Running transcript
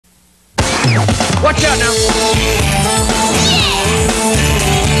Watch out now.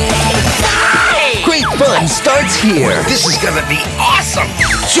 Great fun starts here. This is gonna be awesome.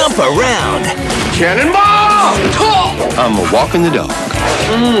 Jump around. Cannonball! I'm a walking the dog.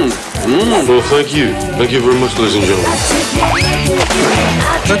 Well, thank you. Thank you very much, ladies and gentlemen.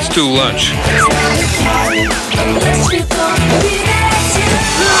 Let's do lunch.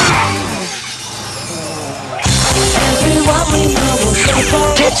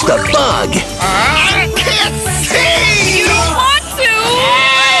 Catch the bug. I can't see! You don't want to!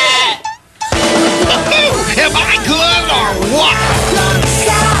 Am I good or what?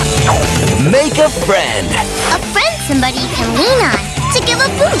 Make a friend. A friend somebody you can lean on to give a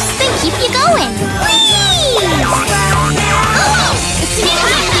boost and keep you going. Please!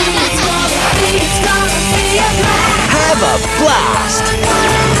 Have a blast.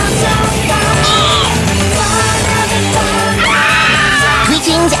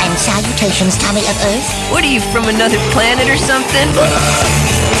 Greetings and salutations, Tommy of Earth. What are you, from another planet or something?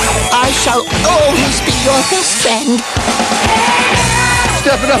 I shall always be your best friend.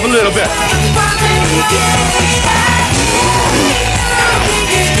 Step it up a little bit.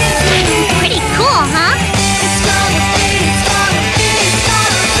 Pretty cool, huh?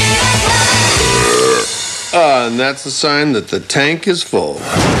 And that's a sign that the tank is full.